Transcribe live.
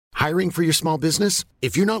Hiring for your small business?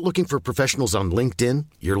 If you're not looking for professionals on LinkedIn,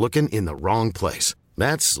 you're looking in the wrong place.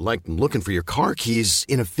 That's like looking for your car keys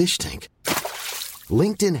in a fish tank.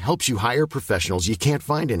 LinkedIn helps you hire professionals you can't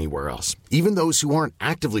find anywhere else, even those who aren't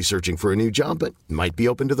actively searching for a new job but might be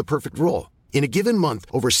open to the perfect role. In a given month,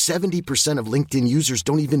 over 70% of LinkedIn users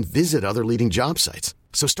don't even visit other leading job sites.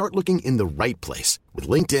 So start looking in the right place. With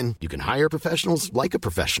LinkedIn, you can hire professionals like a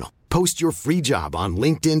professional. Post your free job on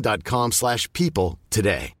linkedin.com/people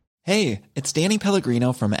today. Hey, it's Danny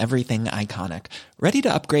Pellegrino from Everything Iconic. Ready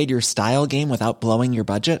to upgrade your style game without blowing your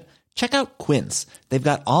budget? Check out Quince. They've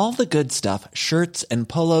got all the good stuff, shirts and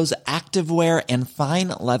polos, activewear, and fine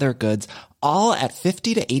leather goods, all at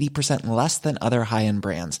 50 to 80% less than other high-end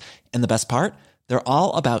brands. And the best part? They're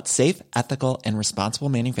all about safe, ethical, and responsible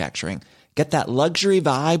manufacturing. Get that luxury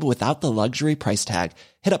vibe without the luxury price tag.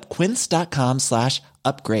 Hit up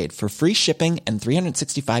quince.com/upgrade for free shipping and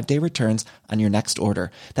 365-day returns on your next order.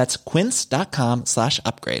 That's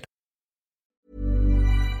quince.com/upgrade.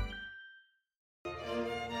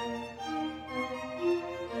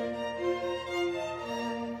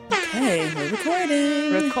 Hey, we're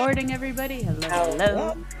recording. Recording, everybody.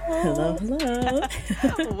 Hello.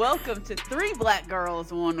 Welcome to Three Black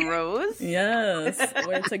Girls, One Rose. Yes,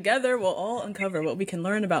 where together we'll all uncover what we can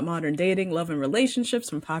learn about modern dating, love, and relationships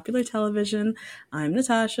from popular television. I'm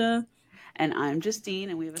Natasha. And I'm Justine,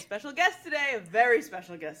 and we have a special guest today, a very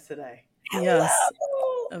special guest today. Yes,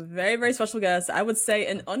 a very, very special guest. I would say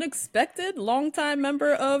an unexpected longtime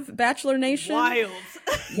member of Bachelor Nation. Wild.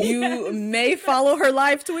 You may follow her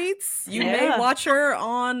live tweets. You may watch her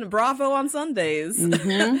on Bravo on Sundays.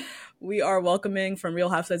 Mm-hmm. We are welcoming from Real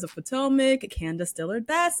Housewives of Potomac, Candiace, Dillard,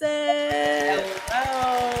 Bassett.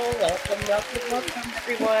 Hello. Welcome,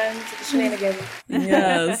 everyone, to the shenanigans.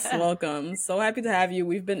 Yes, welcome. So happy to have you.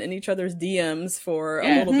 We've been in each other's DMs for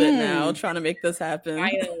a little bit now, trying to make this happen.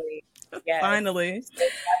 Finally. Yes. Finally. So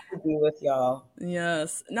happy to be with y'all.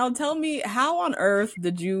 Yes. Now tell me, how on earth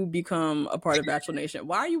did you become a part of Bachelor Nation?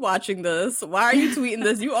 Why are you watching this? Why are you tweeting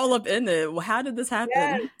this? You all up in it. How did this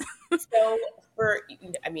happen? Yes. So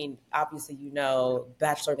obviously,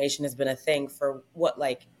 Bachelor Nation has been a thing for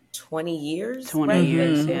 20 years? 20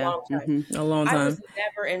 years, yeah. A long time. Mm-hmm. A long time. I was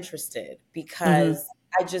never interested because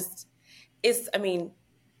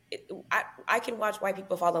I can watch white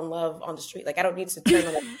people fall in love on the street. Like, I don't need to turn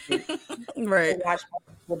on the street right. to watch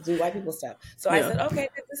people do white people stuff. So I said, okay,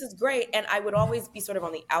 this is great. And I would always be sort of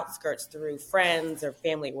on the outskirts through friends or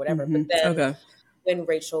family or whatever. Mm-hmm. But then when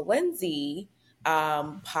Rachel Lindsay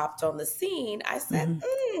popped on the scene, I said,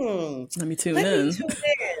 let me tune in.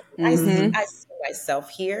 Mm-hmm. I see myself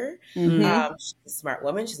here. Mm-hmm. She's a smart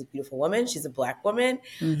woman. She's a beautiful woman. She's a Black woman.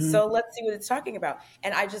 Mm-hmm. So let's see what it's talking about.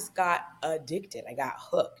 And I just got addicted. I got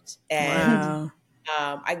hooked. And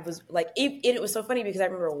I was like, it was so funny because I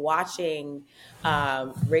remember watching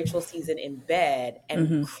Rachel's season in bed,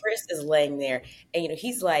 and Chris is laying there, and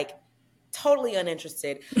he's like totally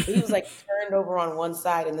uninterested. But he was like turned over on one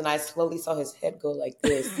side, and then I slowly saw his head go like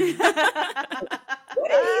this. What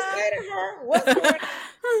did he say to her? What's going on?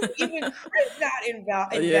 Even Chris got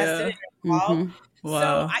invested in it. Wow.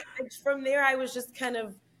 So from there, I was just kind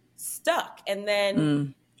of stuck. And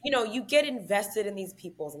then, you get invested in these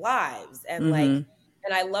people's lives. And and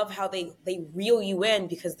I love how they reel you in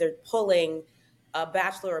because they're pulling a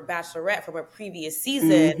bachelor or bachelorette from a previous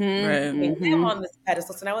season, putting them on this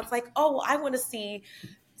pedestal. So now it's like, I want to see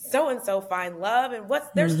so-and-so find love, and what's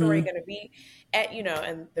their story going to be? And,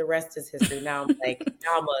 and the rest is history. Now I'm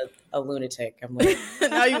a lunatic. I'm like,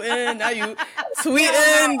 now you in, now you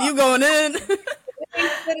tweeting, you going in.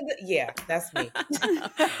 Yeah, that's me.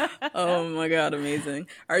 Oh my God, amazing.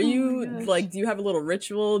 Are you do you have a little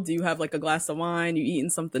ritual? Do you have like a glass of wine? You eating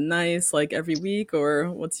something nice like every week, or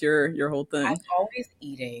what's your whole thing? I'm always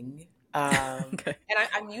eating. And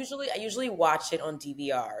I usually watch it on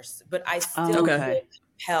DVRs, but I still feel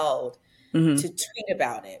compelled to tweet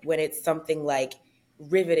about it when it's something like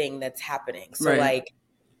riveting that's happening. So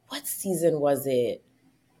what season was it?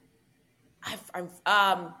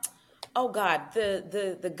 Oh God,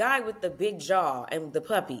 the guy with the big jaw and the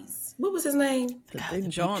puppies. What was his name? The big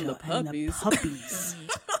jaw and the puppies.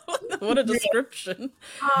 What a description.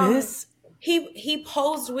 He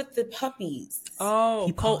posed with the puppies.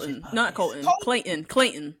 Oh, Colton. Not Colton. Clayton.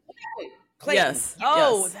 Clayton. Yes.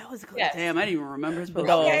 Oh, yes. that was good. Yes. Damn, I didn't even remember his post.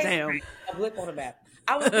 Okay. Damn. A blip on the map.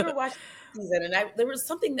 I was going to watch the season, and there was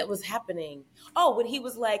something that was happening. Oh, when he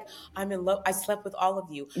was like, I'm in love. I slept with all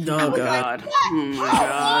of you. Oh, God. Like, oh, my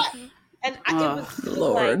God. And it was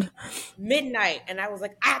Lord. Like midnight, and I was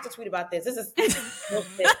like, I have to tweet about this. This is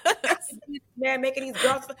man making these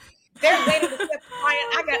girls. They're waiting to step quiet.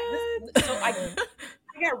 I got this. So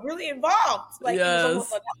I got really involved. Like, it was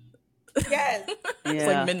almost like, yes. It's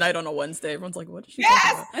like midnight on a Wednesday. Everyone's like, what is she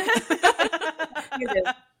talking talking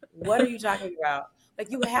about? What are you talking about?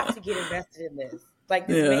 Like, you have to get invested in this. Like,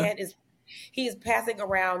 this man he is passing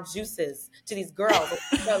around juices to these girls.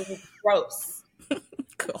 Like, no, this is gross.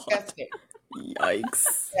 Disgusting.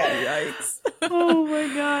 Yikes. Yikes. Oh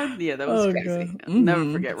my God. Yeah, that was crazy. I'll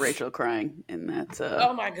never forget Rachel crying in that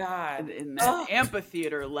oh my God. In that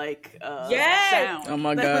amphitheater sound. Oh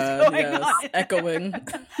my God. Yes. Echoing.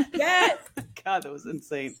 Yes. God, that was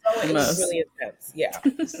insane. Oh, it was really intense. Yeah.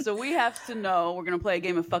 So we have to know, we're gonna play a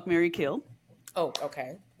game of Fuck, Marry, Kill. Oh,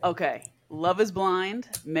 okay. Okay. Love is Blind,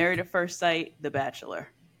 Married at First Sight, The Bachelor.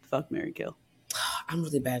 Fuck, Marry, Kill. I'm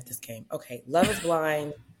really bad at this game. Okay. Love is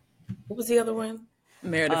Blind. What was the other one?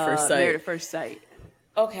 Married at First Sight. Married at First Sight.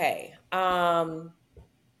 Okay. I'll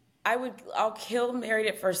kill Married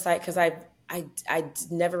at First Sight because I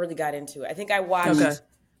never really got into it. I think I watched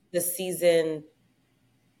the season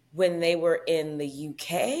when they were in the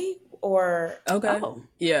UK or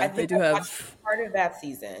yeah, they do have part of that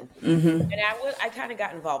season. And I kind of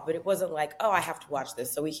got involved, but it wasn't like, oh, I have to watch this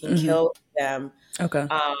so we can kill them.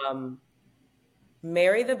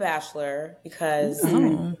 Marry the Bachelor because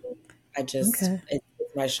I just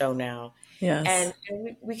it's my show now. Yes.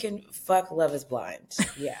 And we can fuck Love is Blind.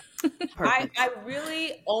 Yeah. I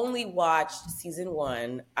really only watched season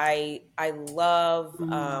 1. I love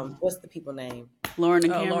what's the people name? Lauren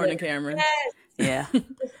and Cameron. Lauren and Cameron. Yes. Yeah.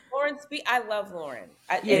 I love Lauren.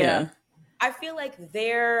 I feel like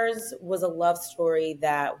theirs was a love story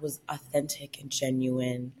that was authentic and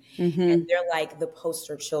genuine. And they're like the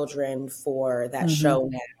poster children for that show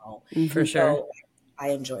now. For sure. So I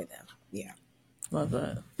enjoy them. Yeah. Love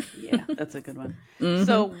that. Yeah, that's a good one.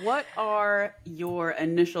 So what are your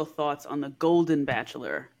initial thoughts on the Golden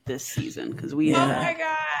Bachelor this season? Because we have my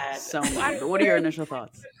God. So many. But what are your initial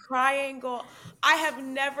thoughts? Crying I have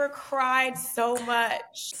never cried so much.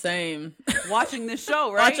 Same. Watching this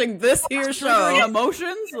show, right? Watching this here show.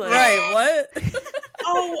 Emotions? Like, right, what?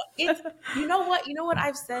 It's, you know what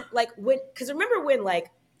I've said? Like, because remember when,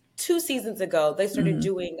 like, 2 seasons ago, they started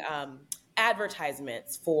doing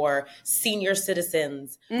advertisements for senior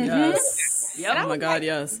citizens. Yes. Yep. Oh my God,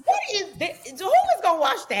 yes. What is this? Who is going to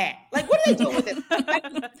watch that? Like, what are they doing with this? I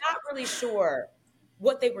was not really sure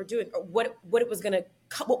what they were doing or what was going to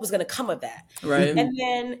come of that. Right. And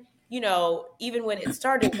then, even when it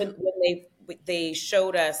started, when they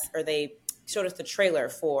showed us the trailer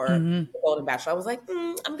for the Golden Bachelor, I was like,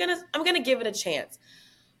 I'm gonna give it a chance.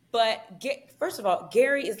 But first of all,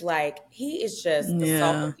 Gary is like, he is just the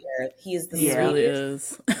salt of the earth. He is the sweetest. Really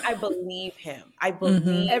is. I believe him. I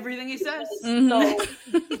believe everything he says.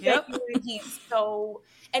 He's so,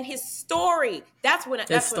 and his story. That's when I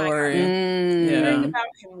got hearing about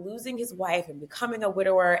him losing his wife and becoming a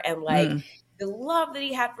widower, and like the love that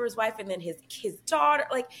he had for his wife, and then his daughter.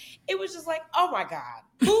 Like, it was just like, oh my God,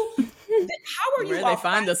 how are you? Where did they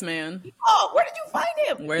find this man? Oh, where did you find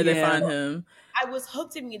him? Where did they find him? I was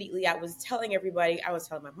hooked immediately. I was telling everybody. I was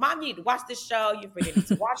telling my mom, "You need to watch this show. You really need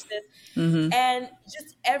to watch this." And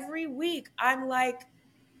just every week, I'm like,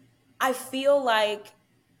 I feel like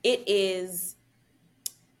it's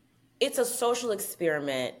a social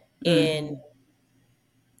experiment in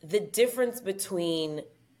the difference between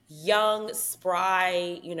young,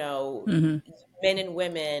 spry, men and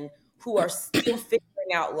women who are still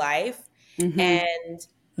figuring out life and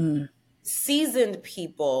seasoned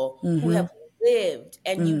people who have lived,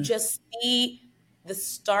 and you just see the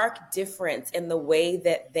stark difference in the way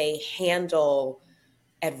that they handle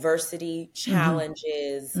adversity,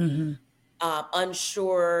 challenges,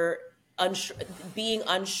 unsure, being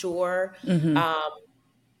unsure.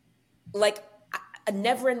 Like,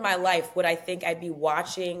 never in my life would I think I'd be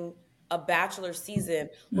watching a Bachelor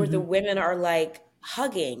season where the women are like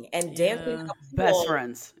hugging and dancing. Best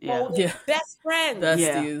friends. Best friends.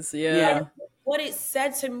 Besties. Yeah. What it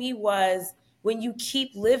said to me was, when you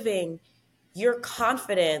keep living, your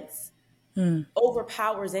confidence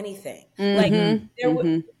overpowers anything. Like, they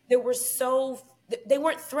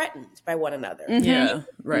weren't threatened by one another. Yeah,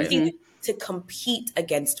 right. To compete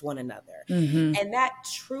against one another. And that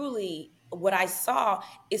truly, what I saw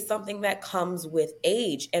is something that comes with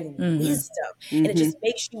age and wisdom. And it just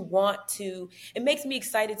makes it makes me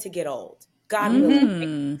excited to get old. God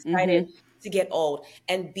willing, makes me excited to get old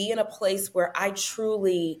and be in a place where I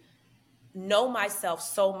truly know myself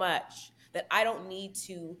so much that I don't need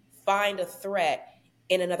to find a threat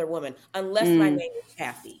in another woman unless my name is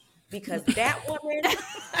Kathy. Because that woman,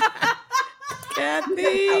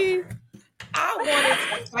 Kathy, I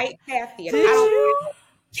wanted to fight Kathy. And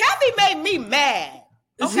Kathy made me mad.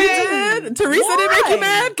 She did. Teresa didn't make you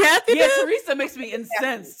mad. Kathy did. Teresa makes me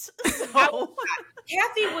incensed. So.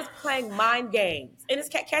 Kathy was playing mind games, and it's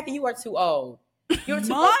Kathy. You are too old. You're too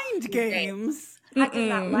mind games. I did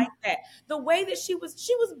not like that. The way that she was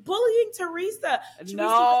bullying Teresa.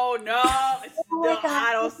 No, I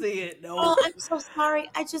don't see it. No. Oh, I'm so sorry.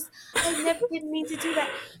 I never didn't mean to do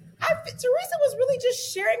that. Teresa was really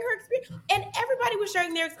just sharing her experience, and everybody was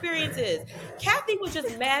sharing their experiences. Kathy was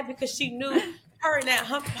just mad because she knew her and that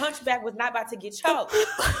hunchback was not about to get choked.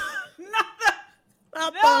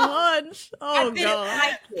 Not the hunch. Oh, I didn't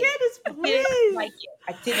like it. Candiace, please.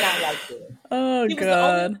 I did not like it. Oh,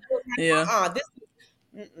 God. Yeah.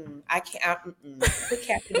 I can't. Put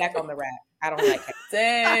Kathy back on the rack. I don't like Kathy.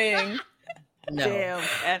 Dang. No. Damn.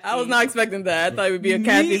 I was not expecting that. I thought it would be a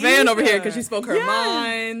Kathy fan over here because she spoke her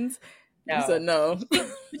mind. No. You said no. But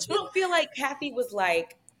you don't feel like Kathy was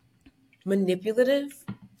like manipulative?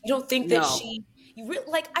 You don't think that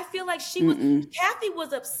I feel like she was, Kathy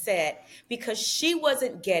was upset because she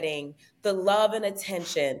wasn't getting the love and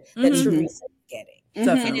attention that Teresa was getting.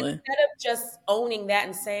 Definitely. And instead of just owning that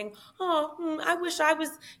and saying, I wish I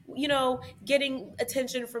was, getting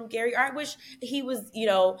attention from Gary, or I wish he was,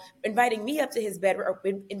 inviting me up to his bedroom, or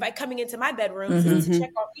coming into my bedroom to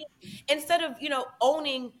check on me. Instead of,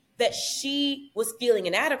 owning that she was feeling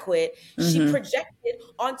inadequate, she projected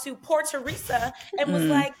onto poor Teresa and was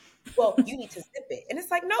like, well, you need to zip it. And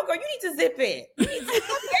it's like, no, girl, you need to zip it. You need to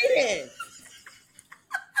stop hating.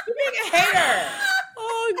 You're being a hater.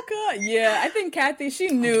 Oh, God. Yeah, I think Kathy, she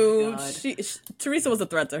knew Teresa was a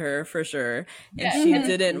threat to her for sure. And she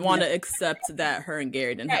didn't want to accept that her and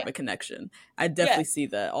Gary didn't have a connection. I definitely see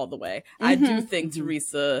that all the way. I do think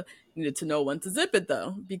Teresa needed to know when to zip it,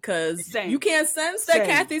 though, because you can't sense that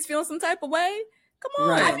Kathy's feeling some type of way. Come on.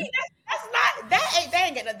 Right. I mean, that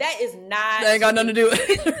ain't got nothing to do with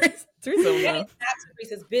it. Teresa that is not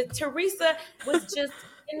Teresa's business. Teresa was just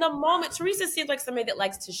in the moment. Teresa seems like somebody that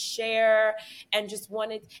likes to share and just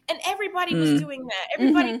wanted, and everybody was doing that.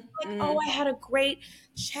 Everybody was like, oh, I had a great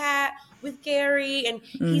chat with Gary and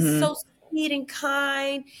he's so sweet and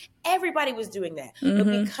kind. Everybody was doing that. But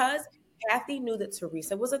because Kathy knew that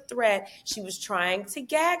Teresa was a threat, she was trying to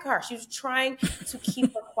gag her. She was trying to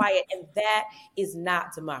keep her quiet. And that is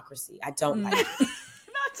not democracy. I don't like it.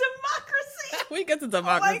 Not democracy. We get to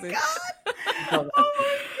democracy. Oh, my God.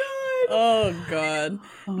 Oh, God.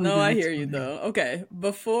 No, I hear you, though. Okay,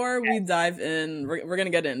 before we dive in, we're going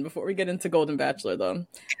to get in. Before we get into Golden Bachelor, though,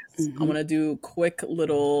 I want to do quick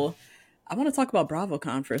little... I want to talk about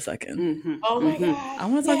BravoCon for a second. Oh, my God. I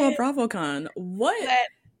want to talk about BravoCon.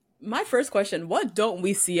 My first question, what don't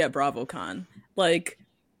we see at BravoCon? Like,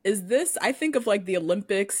 is this, I think of like the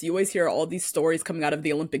Olympics, you always hear all these stories coming out of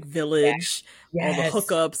the Olympic Village, all the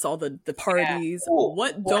hookups, all the parties. Yeah.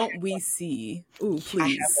 What don't we see? Ooh,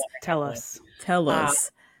 please. Tell us. I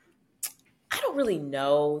don't really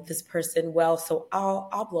know this person well, so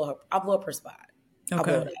I'll blow up her spot. I'll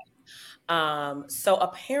blow it up. So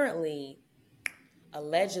apparently,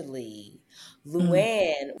 allegedly,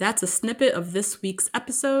 Luann. That's a snippet of this week's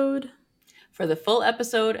episode. For the full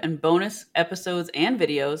episode and bonus episodes and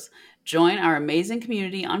videos, join our amazing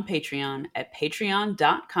community on Patreon at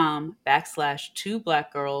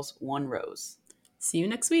patreon.com/2blackgirls1rose. See you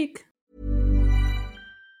next week.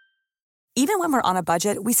 Even when we're on a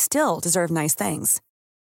budget, we still deserve nice things.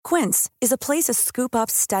 Quince is a place to scoop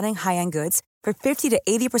up stunning high-end goods for 50 to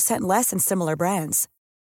 80% less than similar brands.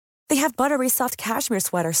 They have buttery soft cashmere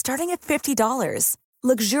sweaters starting at $50,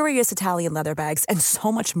 luxurious Italian leather bags, and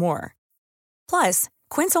so much more. Plus,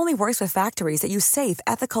 Quince only works with factories that use safe,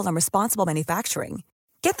 ethical, and responsible manufacturing.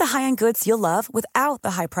 Get the high-end goods you'll love without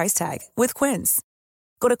the high price tag with Quince.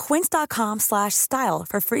 Go to quince.com/style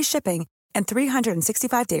for free shipping and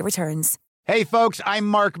 365-day returns. Hey, folks, I'm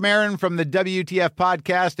Mark Maron from the WTF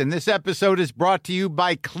Podcast, and this episode is brought to you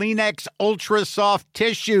by Kleenex Ultra Soft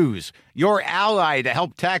Tissues, your ally to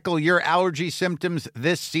help tackle your allergy symptoms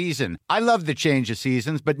this season. I love the change of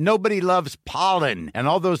seasons, but nobody loves pollen and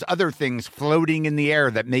all those other things floating in the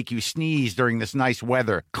air that make you sneeze during this nice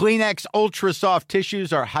weather. Kleenex Ultra Soft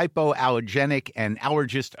Tissues are hypoallergenic and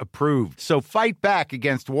allergist approved, so fight back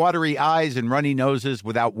against watery eyes and runny noses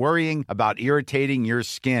without worrying about irritating your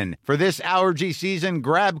skin. For this allergy season,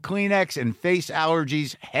 grab Kleenex and face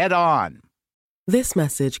allergies head on. This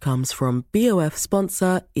message comes from BOF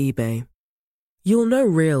sponsor eBay. You'll know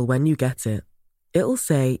real when you get it. It'll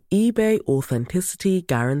say eBay Authenticity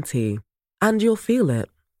Guarantee. And you'll feel it.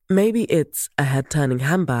 Maybe it's a head-turning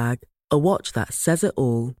handbag, a watch that says it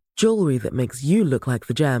all, jewelry that makes you look like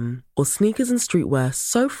the gem, or sneakers and streetwear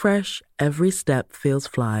so fresh every step feels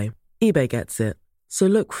fly. eBay gets it. So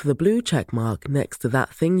look for the blue check mark next to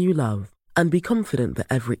that thing you love and be confident that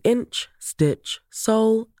every inch, stitch,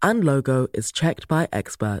 sole, and logo is checked by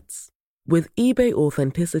experts. With eBay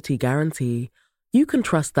Authenticity Guarantee, you can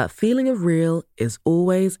trust that feeling of real is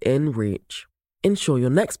always in reach. Ensure your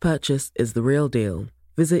next purchase is the real deal.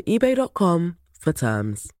 Visit ebay.com for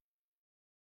terms.